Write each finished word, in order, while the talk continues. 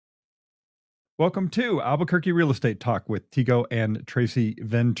Welcome to Albuquerque Real Estate Talk with Tigo and Tracy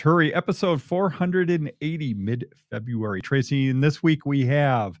Venturi, episode 480, mid-February. Tracy, and this week we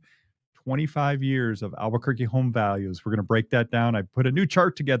have 25 years of Albuquerque home values. We're going to break that down. I put a new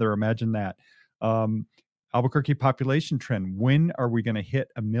chart together. Imagine that. Albuquerque population trend. When are we going to hit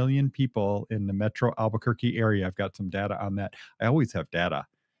 1 million people in the metro Albuquerque area? I've got some data on that. I always have data.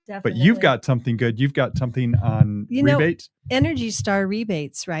 Definitely. But you've got something good. You've got something on rebates. Energy Star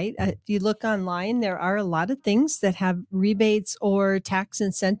rebates, right? If you look online, there are a lot of things that have rebates or tax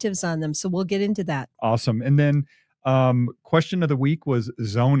incentives on them. So we'll get into that. Awesome. And then question of the week was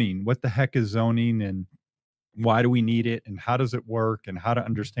zoning. What the heck is zoning and why do we need it and how does it work and how to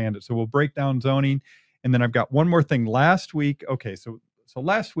understand it? So we'll break down zoning. And then I've got one more thing. Last week, so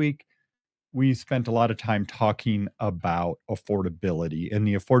last week, we spent a lot of time talking about affordability and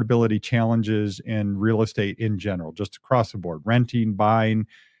the affordability challenges in real estate in general, just across the board, renting, buying,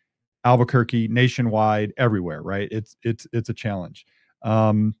 Albuquerque, nationwide, everywhere, right? It's a challenge.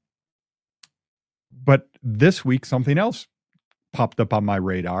 But this week, something else popped up on my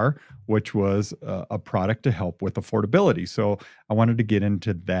radar, which was a product to help with affordability. So I wanted to get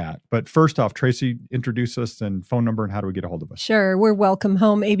into that. But first off, Tracy, introduce us and phone number and how do we get a hold of us? Sure. We're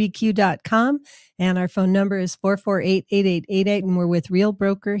welcomehomeabq.com and our phone number is 448-8888 and we're with Real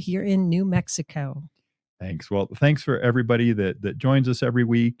Broker here in New Mexico. Thanks. Well, thanks for everybody that joins us every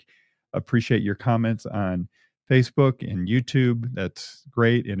week. Appreciate your comments on Facebook and YouTube. That's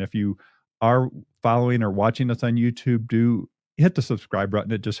great. And if you are following or watching us on YouTube, do hit the subscribe button.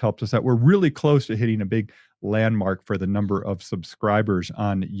 It just helps us out. We're really close to hitting a big landmark for the number of subscribers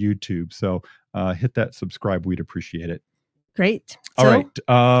on YouTube. So hit that subscribe. We'd appreciate it. Great. All right.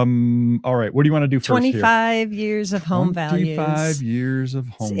 All right. What do you want to do first 25 years of home values. 25 years of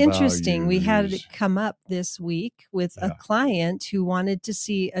home values. It's interesting. We had it come up this week with a client who wanted to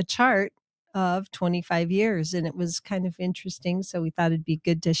see a chart of 25 years. And it was kind of interesting. So we thought it'd be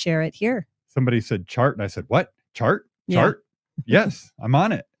good to share it here. Somebody said chart. And I said, what? Chart? Yeah. Yes, I'm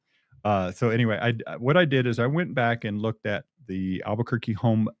on it. So anyway, what I did is I went back and looked at the Albuquerque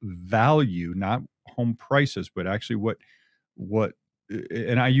home value, not home prices, but actually what,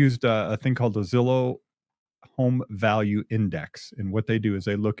 and I used a thing called the Zillow Home Value Index. And what they do is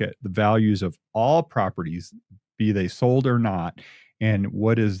they look at the values of all properties, be they sold or not, and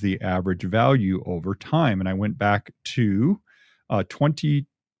what is the average value over time. And I went back to 2000.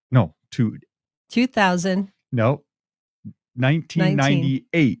 No.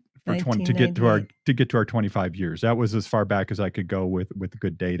 1998 for 20 to get to our 25 years. That was as far back as I could go with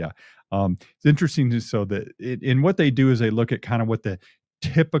good data. It's interesting so that in what they do is they look at kind of what the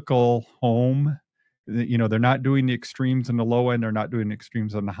typical home, they're not doing the extremes in the low end, they're not doing the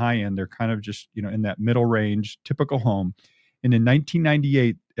extremes on the high end. They're kind of just, in that middle range, typical home. And in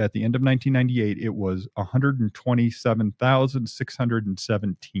 1998, at the end of 1998, it was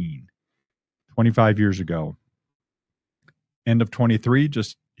 127,617, 25 years ago. End of 23,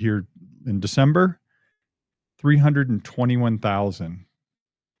 just here in December, 321,000.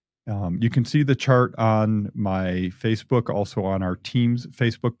 You can see the chart on my Facebook, also on our team's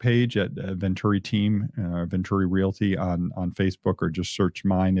Facebook page at Venturi Team, Venturi Realty on Facebook, or just search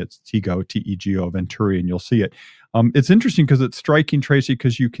mine. It's Tigo, T-E-G-O, Venturi, and you'll see it. It's interesting because it's striking, Tracy,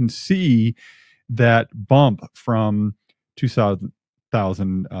 because you can see that bump from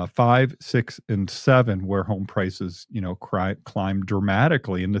 2005, 6, and 7, where home prices, climbed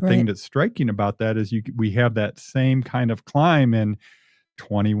dramatically. And the thing that's striking about that is we have that same kind of climb in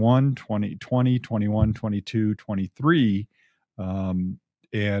 21, 20, 21, 22, 23.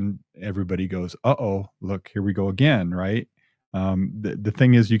 And everybody goes, look, here we go again, right? The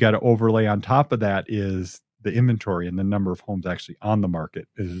thing is, you got to overlay on top of that is the inventory and the number of homes actually on the market.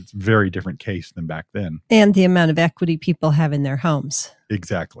 It's a very different case than back then. And the amount of equity people have in their homes.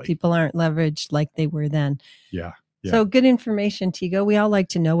 Exactly. People aren't leveraged like they were then. Yeah. So good information, Tigo. We all like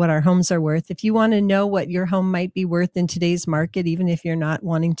to know what our homes are worth. If you want to know what your home might be worth in today's market, even if you're not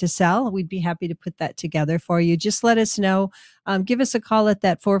wanting to sell, we'd be happy to put that together for you. Just let us know. Give us a call at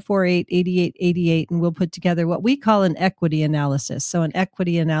that 448-8888, and we'll put together what we call an equity analysis. So an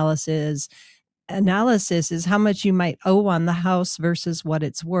equity analysis is how much you might owe on the house versus what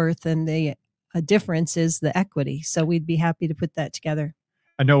it's worth. And the difference is the equity. So we'd be happy to put that together.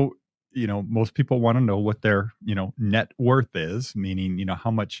 I know, most people want to know what their, net worth is, meaning,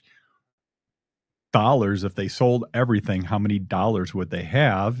 how much dollars, if they sold everything, how many dollars would they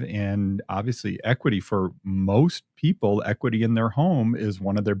have? And obviously equity for most people, equity in their home is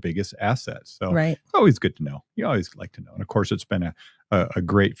one of their biggest assets. So It's always good to know. You always like to know. And of course, it's been a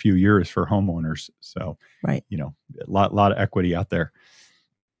great few years for homeowners. So, a lot of equity out there.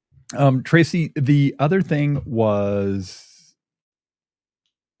 Tracy, the other thing was,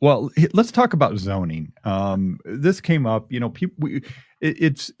 well, let's talk about zoning. This came up, people,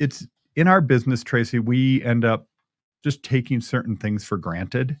 it's in our business, Tracy, we end up just taking certain things for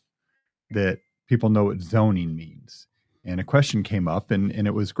granted that people know what zoning means. And a question came up, and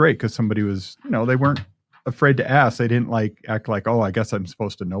it was great because somebody was, they weren't afraid to ask. They didn't act like, oh, I guess I'm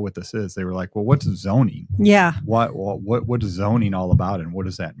supposed to know what this is. They were like, well, what's zoning? Yeah. What is zoning all about, and what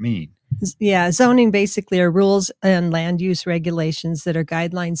does that mean? Yeah, zoning basically are rules and land use regulations that are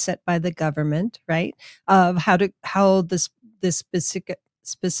guidelines set by the government, right? Of how this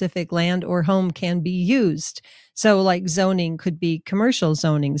specific land or home can be used. So like zoning could be commercial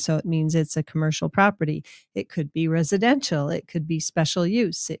zoning, so it means it's a commercial property. It could be residential, it could be special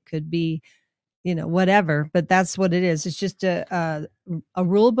use, it could be whatever, but that's what it is. It's just a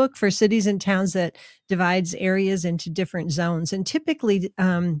rule book for cities and towns that divides areas into different zones, and typically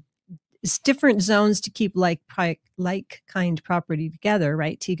it's different zones to keep like kind property together,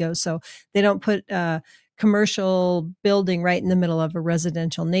 right, Tigo? So they don't put a commercial building right in the middle of a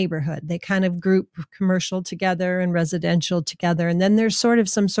residential neighborhood. They kind of group commercial together and residential together, and then there's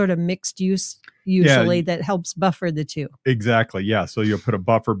some sort of mixed use usually that helps buffer the two. Exactly. Yeah. So you'll put a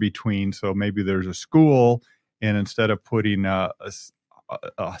buffer between. So maybe there's a school, and instead of putting a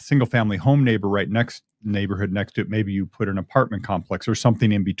single family home neighborhood next to it, maybe you put an apartment complex or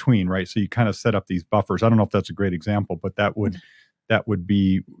something in between, right? So you kind of set up these buffers. I don't know if that's a great example, but that would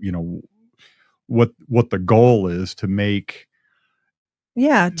be, what the goal is to make.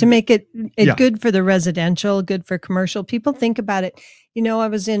 Yeah, to make it good for the residential, good for commercial. People think about it. I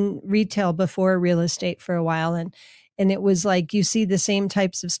was in retail before real estate for a while, and it was like you see the same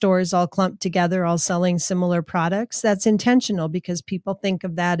types of stores all clumped together, all selling similar products. That's intentional because people think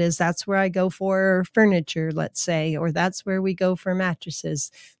of that as that's where I go for furniture, let's say, or that's where we go for mattresses.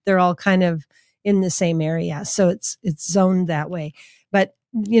 They're all kind of in the same area. So it's zoned that way. But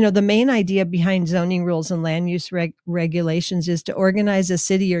the main idea behind zoning rules and land use regulations is to organize a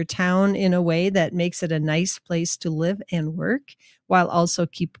city or town in a way that makes it a nice place to live and work, while also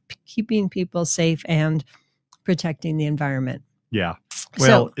keeping people safe and protecting the environment. Yeah.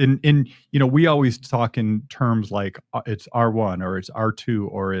 Well, we always talk in terms like it's R1 or it's R2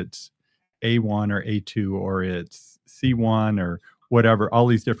 or it's A1 or A2 or it's C1 or whatever, all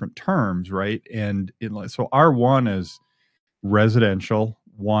these different terms, right? And so R1 is residential,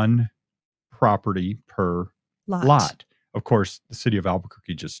 one property per lot. Of course, the city of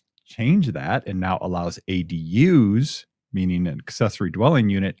Albuquerque just changed that and now allows ADUs, meaning an accessory dwelling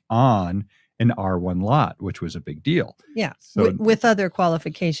unit, on an R1 lot, which was a big deal. Yeah, so, with other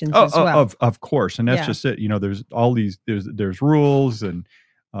qualifications as well. Of course, and that's just it. There's all these there's rules and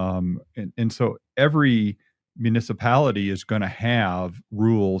so every municipality is going to have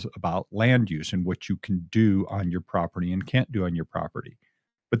rules about land use and what you can do on your property and can't do on your property.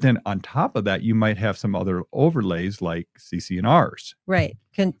 But then on top of that, you might have some other overlays like CC&Rs. Right.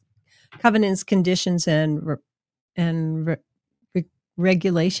 Covenants, conditions, and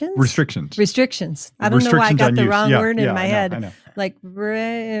regulations? Restrictions. I don't know why I got the wrong word in my head. I know. Like,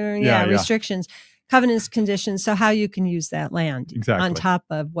 restrictions. Covenants, conditions. So how you can use that land. Exactly. On top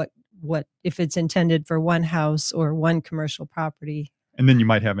of what if it's intended for one house or one commercial property. And then you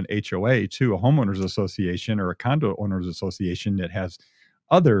might have an HOA too, a homeowners association or a condo owners association that has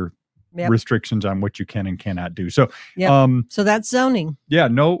other restrictions on what you can and cannot do. So, so that's zoning. Yeah.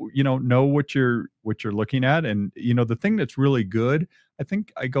 Know what you're looking at. And, the thing that's really good, I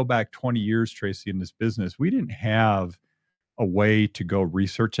think I go back 20 years, Tracy, in this business, we didn't have a way to go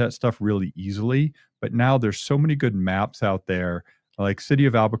research that stuff really easily. But now there's so many good maps out there, like City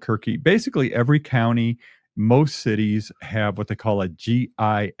of Albuquerque, basically every county, most cities have what they call a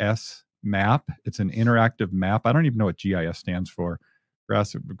GIS map. It's an interactive map. I don't even know what GIS stands for.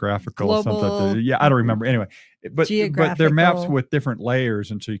 Graphical Global, something. I don't remember. Anyway, but they're maps with different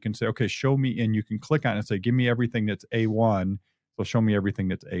layers. And so you can say, okay, show me, and you can click on it and say, give me everything that's A1. So show me everything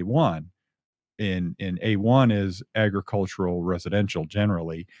that's A1. In A1 is agricultural, residential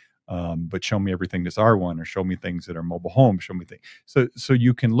generally. But show me everything that's R1, or show me things that are mobile homes, show me things. So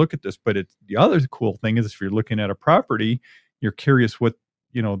you can look at this, but the other cool thing is if you're looking at a property, you're curious what,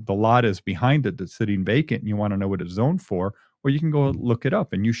 the lot is behind it that's sitting vacant and you want to know what it's zoned for, well, you can go look it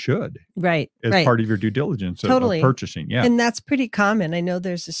up, and you should. Right. As part of your due diligence of purchasing. Yeah. And that's pretty common. I know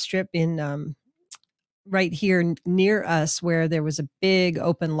there's a strip in right here near us where there was a big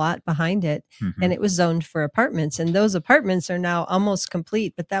open lot behind it, and it was zoned for apartments, and those apartments are now almost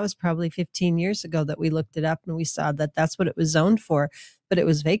complete, but that was probably 15 years ago that we looked it up and we saw that that's what it was zoned for, but it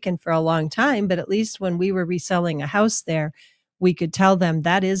was vacant for a long time. But at least when we were reselling a house there, we could tell them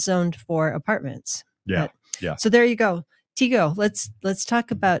that is zoned for apartments. Yeah. But, Yeah. so there you go. Tigo, let's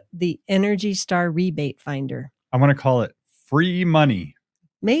talk about the Energy Star rebate finder. I want to call it free money.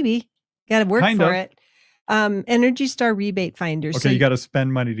 Maybe. Got to work Kind for of. it. Energy Star rebate finder. Okay, So you got to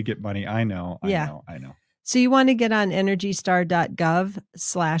spend money to get money. I know. So you want to get on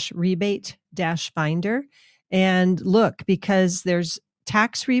energystar.gov/rebate-finder and look, because there's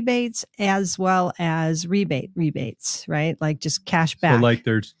tax rebates as well as rebates, right? Like just cash back. So like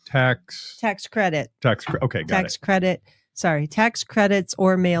there's tax credit. Okay, got tax credit. Sorry, tax credits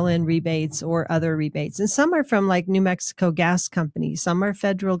or mail-in rebates or other rebates. And some are from like New Mexico Gas Company. Some are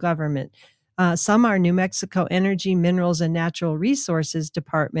federal government. Some are New Mexico Energy, Minerals, and Natural Resources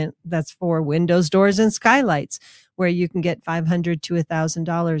Department. That's for windows, doors, and skylights, where you can get $500 to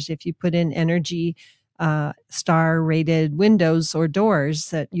 $1,000 if you put in Energy Star rated windows or doors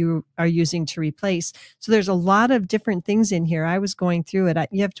that you are using to replace. So there's a lot of different things in here. I was going through it.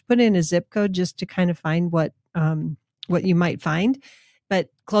 You have to put in a zip code just to kind of find what you might find. But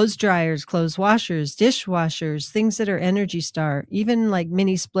clothes dryers, clothes washers, dishwashers, things that are Energy Star, even like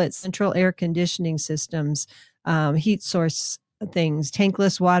mini splits, central air conditioning systems, heat source things,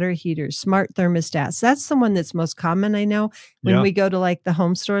 tankless water heaters, smart thermostats. That's the one that's most common, I know. When we go to like the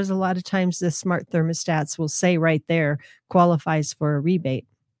home stores, a lot of times the smart thermostats will say right there qualifies for a rebate.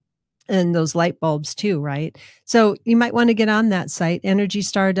 And those light bulbs too, right? So you might want to get on that site,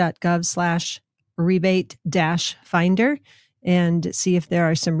 energystar.gov/rebate-finder, and see if there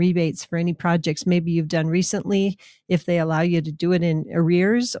are some rebates for any projects maybe you've done recently, if they allow you to do it in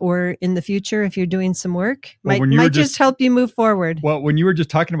arrears, or in the future if you're doing some work. Might just help you move forward. Well, when you were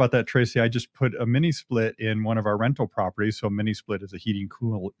just talking about that, Tracy, I just put a mini split in one of our rental properties. So a mini split is a heating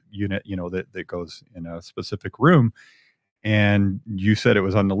cool unit, that goes in a specific room. And you said it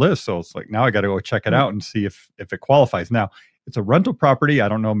was on the list. So it's like, now I got to go check it out and see if it qualifies. Now, it's a rental property. I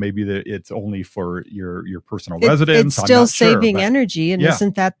don't know. Maybe it's only for your personal residence. It's still saving energy. And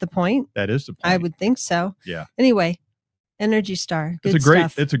isn't that the point? That is the point. I would think so. Yeah. Anyway, Energy Star.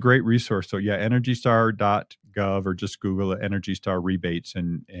 It's a great resource. So yeah, energystar.gov, or just Google it, Energy Star rebates,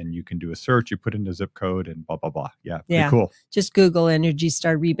 and you can do a search. You put in the zip code and blah, blah, blah. Yeah. Pretty cool. Just Google Energy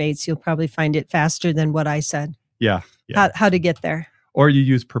Star rebates. You'll probably find it faster than what I said. Yeah. How to get there. Or you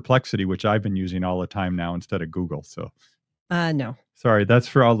use Perplexity, which I've been using all the time now instead of Google. So no. Sorry, that's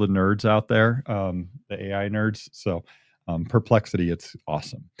for all the nerds out there, the AI nerds. So Perplexity, it's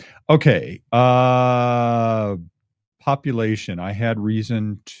awesome. Okay. Population. I had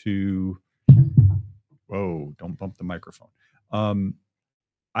reason to... Whoa, don't bump the microphone.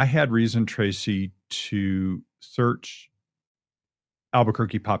 I had reason, Tracy, to search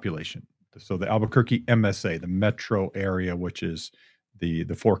Albuquerque population. So the Albuquerque MSA, the metro area, which is the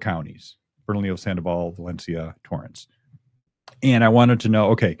four counties, Bernalillo, Sandoval, Valencia, Torrance. And I wanted to know,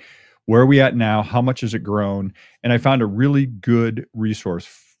 okay, where are we at now? How much has it grown? And I found a really good resource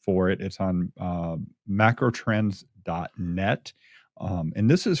for it. It's on macrotrends.net. And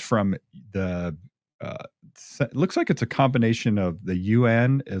this is from it looks like it's a combination of the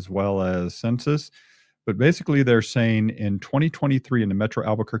UN as well as census. But basically, they're saying in 2023 in the Metro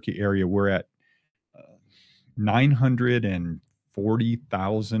Albuquerque area, we're at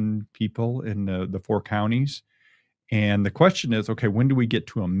 940,000 people in the four counties. And the question is, okay, when do we get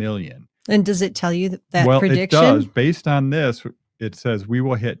to 1 million? And does it tell you that prediction? Well, it does. Based on this, it says we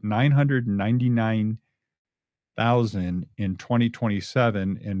will hit 999,000 in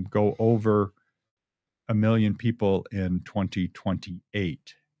 2027 and go over 1 million people in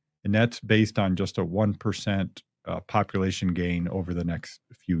 2028. And that's based on just a 1% population gain over the next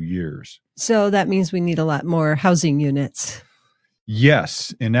few years. So that means we need a lot more housing units.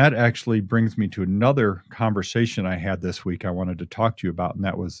 Yes. And that actually brings me to another conversation I had this week I wanted to talk to you about, and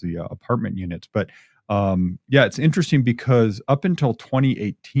that was the apartment units. But it's interesting because up until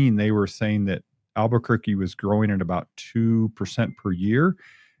 2018, they were saying that Albuquerque was growing at about 2% per year.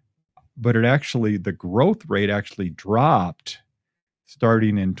 But the growth rate actually dropped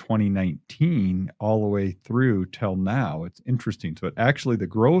starting in 2019 all the way through till now. It's interesting. So the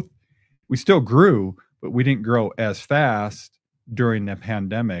growth, we still grew, but we didn't grow as fast during the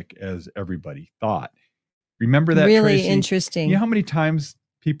pandemic as everybody thought. Remember that, really, Tracy? Interesting. You know how many times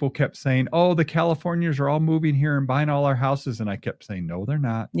people kept saying, oh, the Californians are all moving here and buying all our houses? And I kept saying, no, they're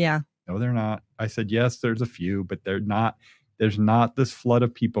not. Yeah. No, they're not. I said, yes, there's a few, but they're not. There's not this flood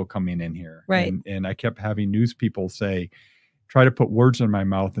of people coming in here. Right. And I kept having news people try to put words in my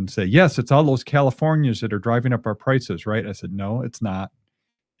mouth and say, yes, it's all those Californians that are driving up our prices, right? I said, no, it's not.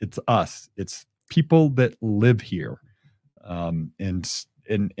 It's us. It's people that live here. And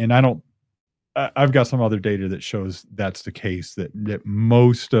I don't I've got some other data that shows that's the case, that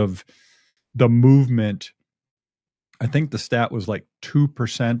most of the movement, I think the stat was like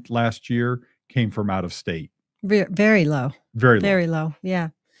 2% last year came from out of state. Very low. Very low. Very low. Yeah.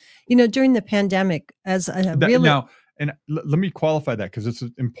 During the pandemic, as a really Now, and let me qualify that because it's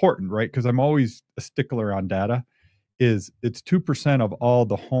important, right? Because I'm always a stickler on data. It's 2% of all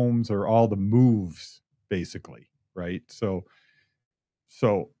the homes or all the moves, basically, right? So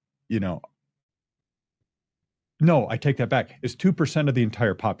you know, no, I take that back. It's 2% of the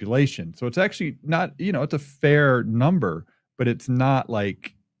entire population. So it's actually not, it's a fair number, but it's not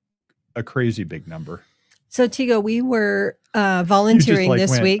like a crazy big number. So, Tigo, we were You just volunteering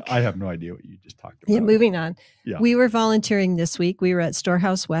this went, week. I have no idea what you just talked about. Yeah, moving on. Yeah. We were volunteering this week. We were at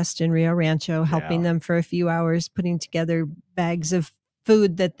Storehouse West in Rio Rancho, helping them for a few hours, putting together bags of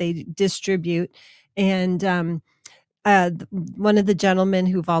food that they distribute. And one of the gentlemen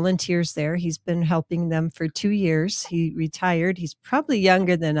who volunteers there, he's been helping them for 2 years. He retired. He's probably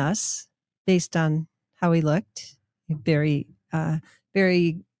younger than us based on how he looked. Very,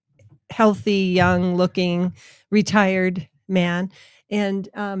 very healthy, young looking, retired man. And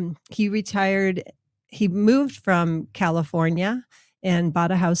he retired. He moved from California and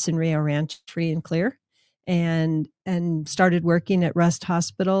bought a house in Rio Rancho, free and clear, and started working at Rust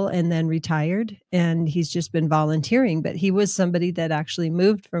Hospital and then retired. And he's just been volunteering. But he was somebody that actually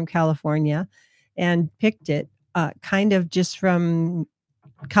moved from California and picked it kind of just from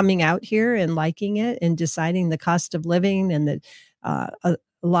coming out here and liking it and deciding the cost of living and that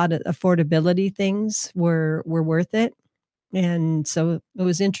a lot of affordability things were worth it. And so it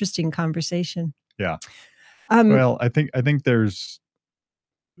was interesting conversation. Yeah. Well, I think there's,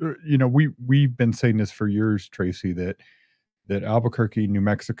 we've been saying this for years, Tracy, that Albuquerque, New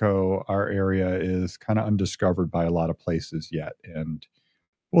Mexico, our area is kind of undiscovered by a lot of places yet. And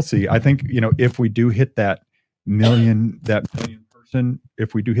we'll see. I think, if we do hit that million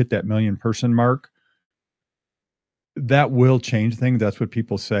person mark, that will change things. That's what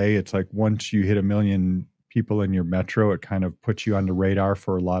people say. It's like once you hit 1 million people in your metro, it kind of puts you on the radar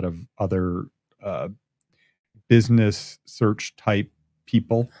for a lot of other business search type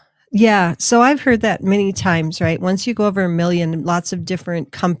people. Yeah. So I've heard that many times, right? Once you go over 1 million, lots of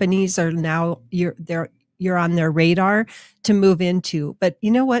different companies are now you're on their radar to move into. But you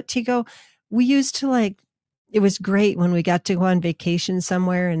know what, Tigo? We used to it was great when we got to go on vacation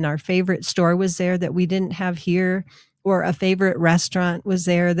somewhere and our favorite store was there that we didn't have here, or a favorite restaurant was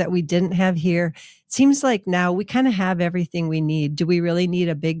there that we didn't have here. It seems like now we kind of have everything we need. Do we really need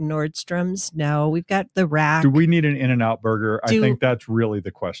a big Nordstrom's? No, we've got the Rack. Do we need an In-N-Out burger? I think that's really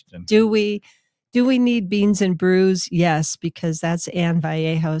the question. Do we need Beans and Brews? Yes, because that's Ann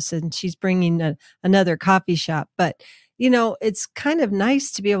Vallejos and she's bringing another coffee shop. But it's kind of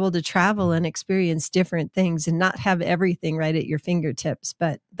nice to be able to travel and experience different things and not have everything right at your fingertips.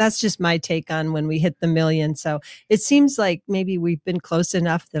 But that's just my take on when we hit the 1 million. So it seems like maybe we've been close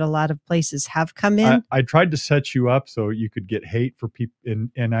enough that a lot of places have come in. I tried to set you up so you could get hate for people.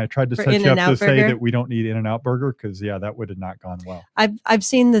 And I tried to set you up to say that we don't need In-N-Out burger because, that would have not gone well. I've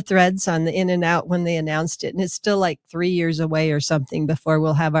seen the threads on the In-N-Out when they announced it, and it's still like 3 years away or something before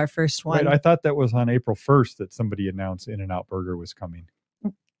we'll have our first one. Right, I thought that was on April 1st that somebody announced In-N-Out burger was coming.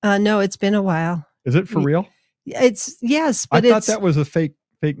 No, it's been a while. Is it for real? Yes, but I thought that was a fake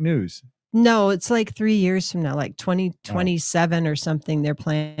news. No, it's like 3 years from now, like 2027 or something. They're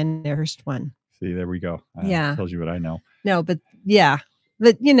planning their first one. See, there we go. Tells you what I know. No, but yeah.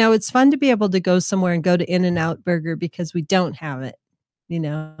 But, it's fun to be able to go somewhere and go to In-N-Out Burger because we don't have it. You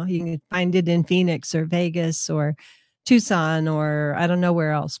can find it in Phoenix or Vegas or Tucson or I don't know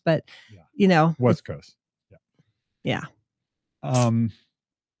where else, but, West Coast. Yeah.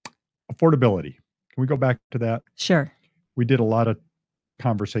 Affordability. Can we go back to that? Sure. We did a lot of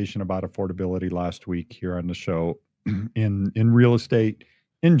conversation about affordability last week here on the show in real estate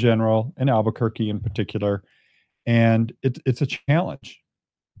in general, in Albuquerque in particular. And it's a challenge.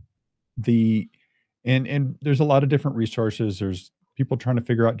 And there's a lot of different resources. There's people trying to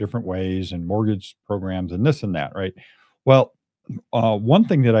figure out different ways and mortgage programs and this and that, right? Well, one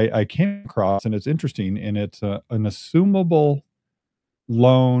thing that I came across, and it's interesting, and it's an assumable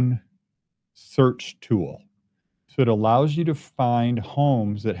loan search tool. So it allows you to find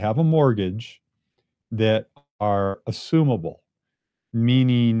homes that have a mortgage that are assumable,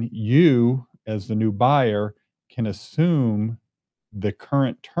 meaning you, as the new buyer, can assume the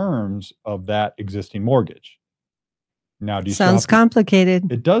current terms of that existing mortgage. Now, sounds complicated.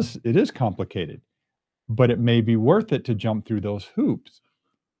 It does. It is complicated, but it may be worth it to jump through those hoops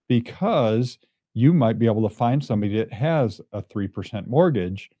because you might be able to find somebody that has a 3%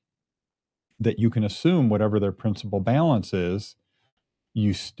 mortgage that you can assume whatever their principal balance is,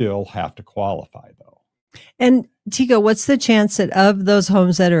 you still have to qualify though. And Tico, what's the chance that of those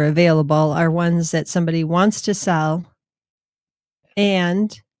homes that are available are ones that somebody wants to sell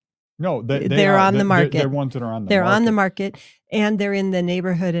and No, they they're are. on the market? They're ones that are on the They're market. on the market and they're in the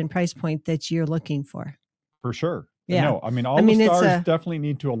neighborhood and price point that you're looking for. For sure. Yeah. No, I mean, all the stars definitely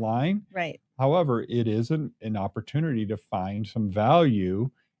need to align. Right. However, it is an opportunity to find some value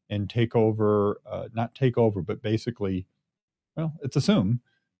and take over, not take over, but basically, well, it's assume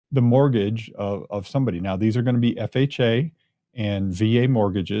the mortgage of somebody. Now, these are going to be FHA and VA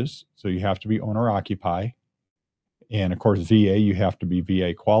mortgages. So you have to be owner occupy. And of course, VA, you have to be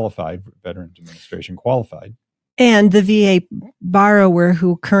VA qualified, Veterans Administration qualified. And the VA borrower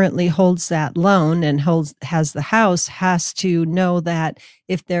who currently holds that loan and has the house has to know that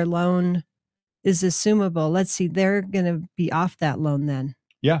if their loan is assumable, let's see, they're going to be off that loan then.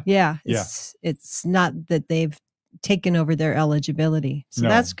 Yeah. Yeah. It's not that they've taken over their eligibility. So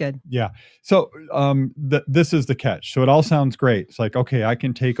that's good. Yeah. So this is the catch. So it all sounds great. It's like, okay, I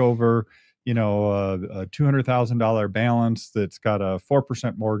can take over, a $200,000 balance that's got a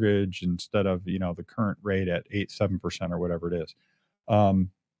 4% mortgage instead of, the current rate at 7% or whatever it is.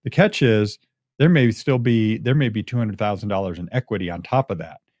 The catch is there may be $200,000 in equity on top of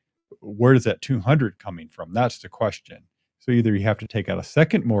that. Where is that 200 coming from? That's the question. So either you have to take out a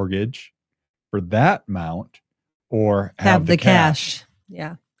second mortgage for that amount or have the cash.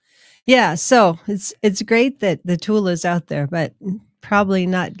 Yeah. Yeah. So it's great that the tool is out there, but probably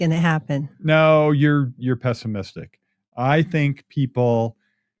not going to happen. No, you're pessimistic. I think people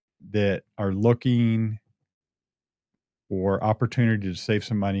that are looking for opportunity to save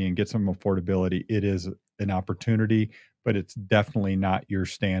some money and get some affordability, it is an opportunity, but it's definitely not your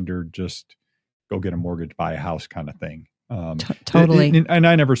standard just go get a mortgage, buy a house kind of thing. Totally. And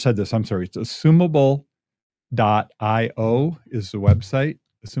I never said this. I'm sorry. It's assumable.io is the website,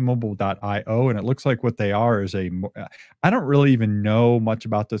 assumable.io. And it looks like what they are is I don't really even know much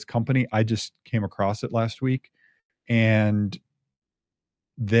about this company. I just came across it last week. And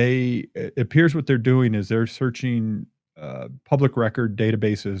it appears what they're doing is they're searching public record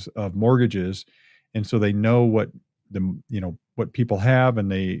databases of mortgages. And so they know what what people have, and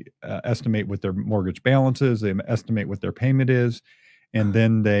they estimate what their mortgage balance is. They estimate what their payment is. And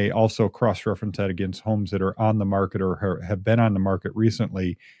then they also cross-reference that against homes that are on the market or have been on the market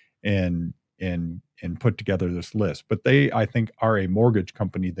recently and put together this list. But they, I think, are a mortgage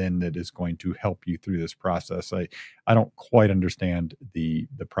company then that is going to help you through this process. I don't quite understand the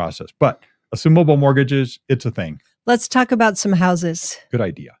process, but assumable mortgages, it's a thing. Let's talk about some houses. Good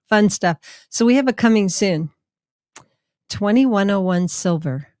idea. Fun stuff. So we have a coming soon. 2101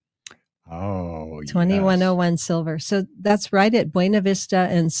 Silver. Oh, 2101 Silver. So that's right at Buena Vista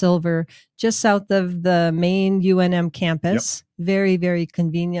and Silver, just south of the main UNM campus. Yep. Very, very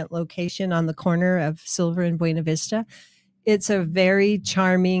convenient location on the corner of Silver and Buena Vista. It's a very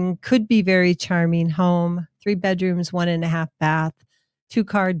charming, could be very charming home. 3 bedrooms, 1.5 bath,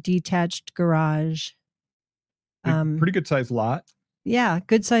 2-car detached garage. Pretty good sized lot. Yeah,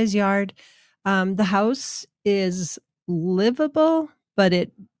 good sized yard. The house is livable, but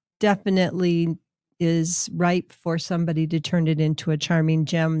it definitely is ripe for somebody to turn it into a charming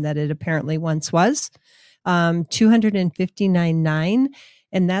gem that it apparently once was. $259,900,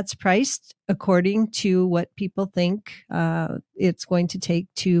 and that's priced according to what people think it's going to take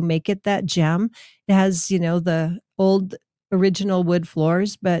to make it that gem. It has, the old original wood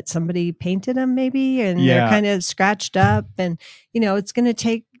floors, but somebody painted them maybe, and they're kind of scratched up, and it's going to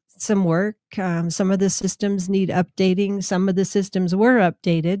take some work. Some of the systems need updating. Some of the systems were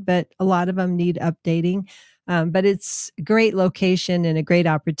updated, but a lot of them need updating. But it's a great location and a great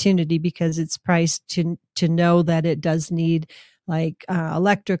opportunity because it's priced to know that it does need like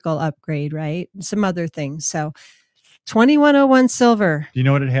electrical upgrade, right? And some other things. So 2101 Silver. Do you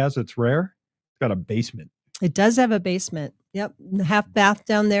know what it has? It's rare. It's got a basement. It does have a basement. Yep. Half bath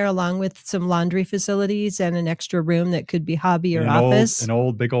down there, along with some laundry facilities and an extra room that could be hobby or office. An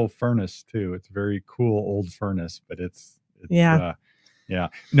old big old furnace too. It's a very cool old furnace, but it's yeah.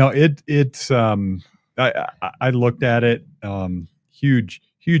 No, it's I looked at it. Huge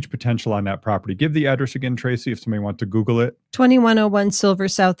potential on that property. Give the address again, Tracy, if somebody wants to Google it. 2101 Silver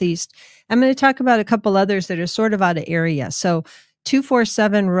Southeast. I'm going to talk about a couple others that are sort of out of area. So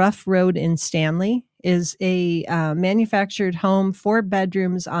 247 Rough Road in Stanley is a manufactured home, 4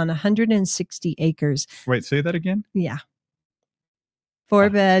 bedrooms on 160 acres. Wait, say that again? Yeah. 4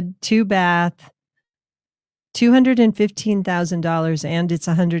 bed, 2 bath, $215,000, and it's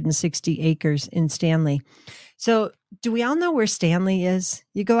 160 acres in Stanley. So, do we all know where Stanley is?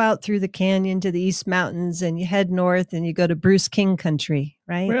 You go out through the canyon to the East Mountains and you head north and you go to Bruce King country,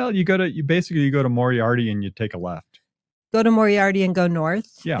 right? Well, you go to Moriarty and you take a left. Go to Moriarty and go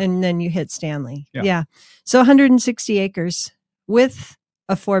north, Yeah. and then you hit Stanley. Yeah. Yeah. So 160 acres with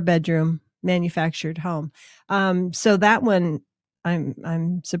a 4-bedroom manufactured home. So that one,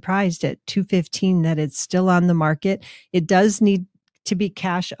 I'm surprised at 215 that it's still on the market. It does need to be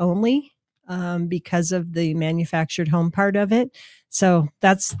cash only because of the manufactured home part of it. So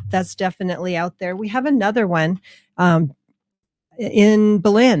that's definitely out there. We have another one in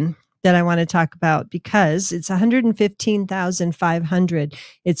Belen that I want to talk about because it's 115,500.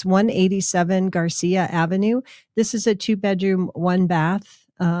 It's 187 Garcia Avenue. This is a 2-bedroom, 1-bath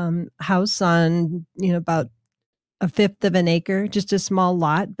house on, about a fifth of an acre, just a small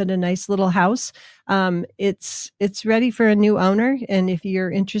lot, but a nice little house. It's ready for a new owner. And if you're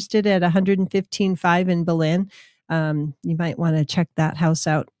interested at 115.5 in Belen, you might want to check that house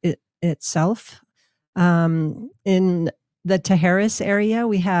out itself. In the Tejeras area,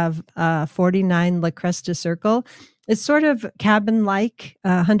 we have 49 La Cresta Circle. It's sort of cabin-like,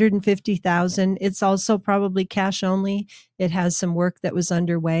 150,000. It's also probably cash only. It has some work that was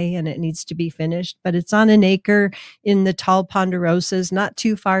underway and it needs to be finished, but it's on an acre in the tall ponderosas, not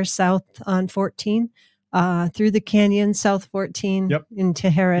too far south on 14, through the canyon, South 14 in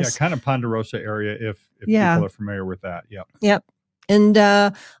Tejeras. Yeah, kind of Ponderosa area if people are familiar with that. Yep. Yep. And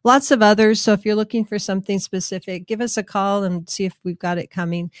lots of others. So if you're looking for something specific, give us a call and see if we've got it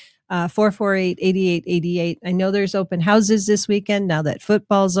coming. 448-8888. I know there's open houses this weekend now that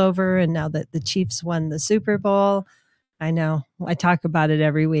football's over and now that the Chiefs won the Super Bowl. I know I talk about it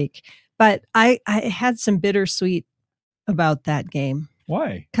every week, but I had some bittersweet about that game.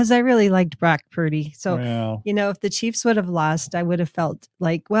 Why? Because I really liked Brock Purdy. So, if the Chiefs would have lost, I would have felt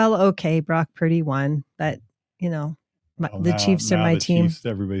like, well, okay, Brock Purdy won, but the Chiefs are my team. Chiefs,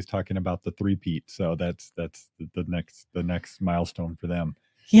 everybody's talking about the three-peat, so that's the next milestone for them.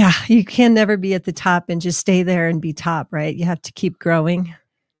 Yeah, you can never be at the top and just stay there and be top, right? You have to keep growing.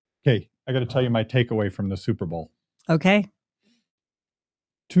 Okay, I got to tell you my takeaway from the Super Bowl. Okay.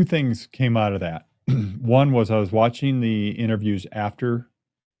 2 things came out of that. One was I was watching the interviews after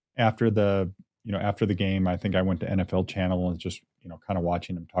the game. I think I went to NFL Channel and just kind of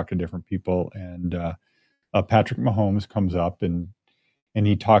watching them talk to different people, and Patrick Mahomes comes up and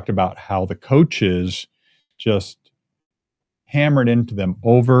he talked about how the coaches just hammered into them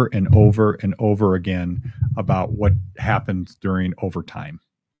over and over and over again about what happens during overtime,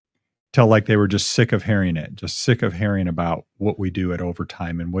 till like they were just sick of hearing about what we do at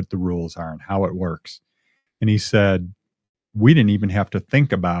overtime and what the rules are and how it works. And he said, we didn't even have to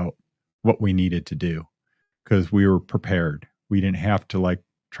think about what we needed to do because we were prepared. We didn't have to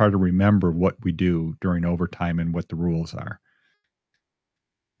try to remember what we do during overtime and what the rules are.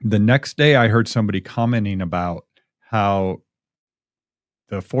 The next day I heard somebody commenting about how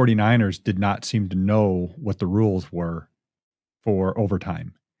the 49ers did not seem to know what the rules were for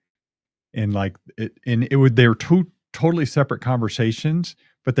overtime. And they were 2 totally separate conversations,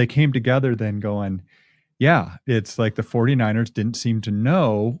 but they came together then going, yeah, it's like the 49ers didn't seem to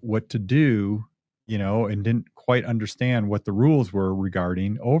know what to do, and didn't quite understand what the rules were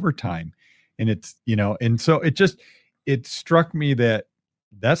regarding overtime. And it's, and so it struck me that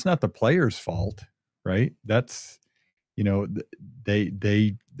that's not the players' fault, right? That's,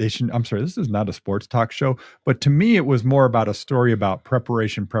 they should, I'm sorry, this is not a sports talk show, but to me, it was more about a story about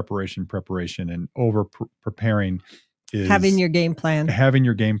preparation, and over preparing is having your game plan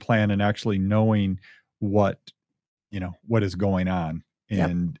and actually knowing what is going on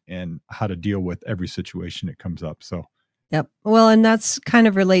and how to deal with every situation that comes up. So, yep. Well, and that's kind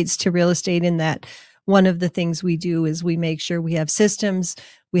of relates to real estate in that one of the things we do is we make sure we have systems.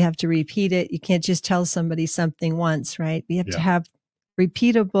 We have to repeat it. You can't just tell somebody something once, right? We have to have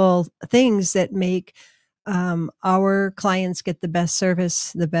repeatable things that make our clients get the best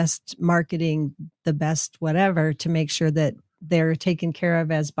service, the best marketing, the best whatever, to make sure that they're taken care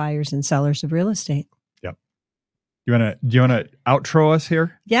of as buyers and sellers of real estate. Yep. Do you want to outro us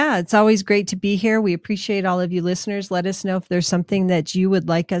here? Yeah, it's always great to be here. We appreciate all of you listeners. Let us know if there's something that you would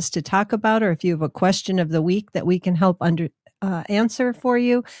like us to talk about, or if you have a question of the week that we can help answer for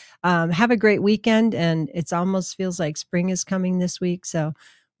you. Have a great weekend, and it almost feels like spring is coming this week, so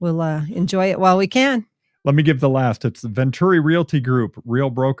we'll enjoy it while we can. Let me give the last. It's the Venturi Realty Group,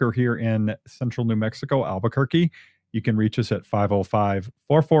 real broker here in central New Mexico, Albuquerque. You can reach us at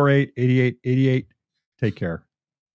 505-448-8888. Take care.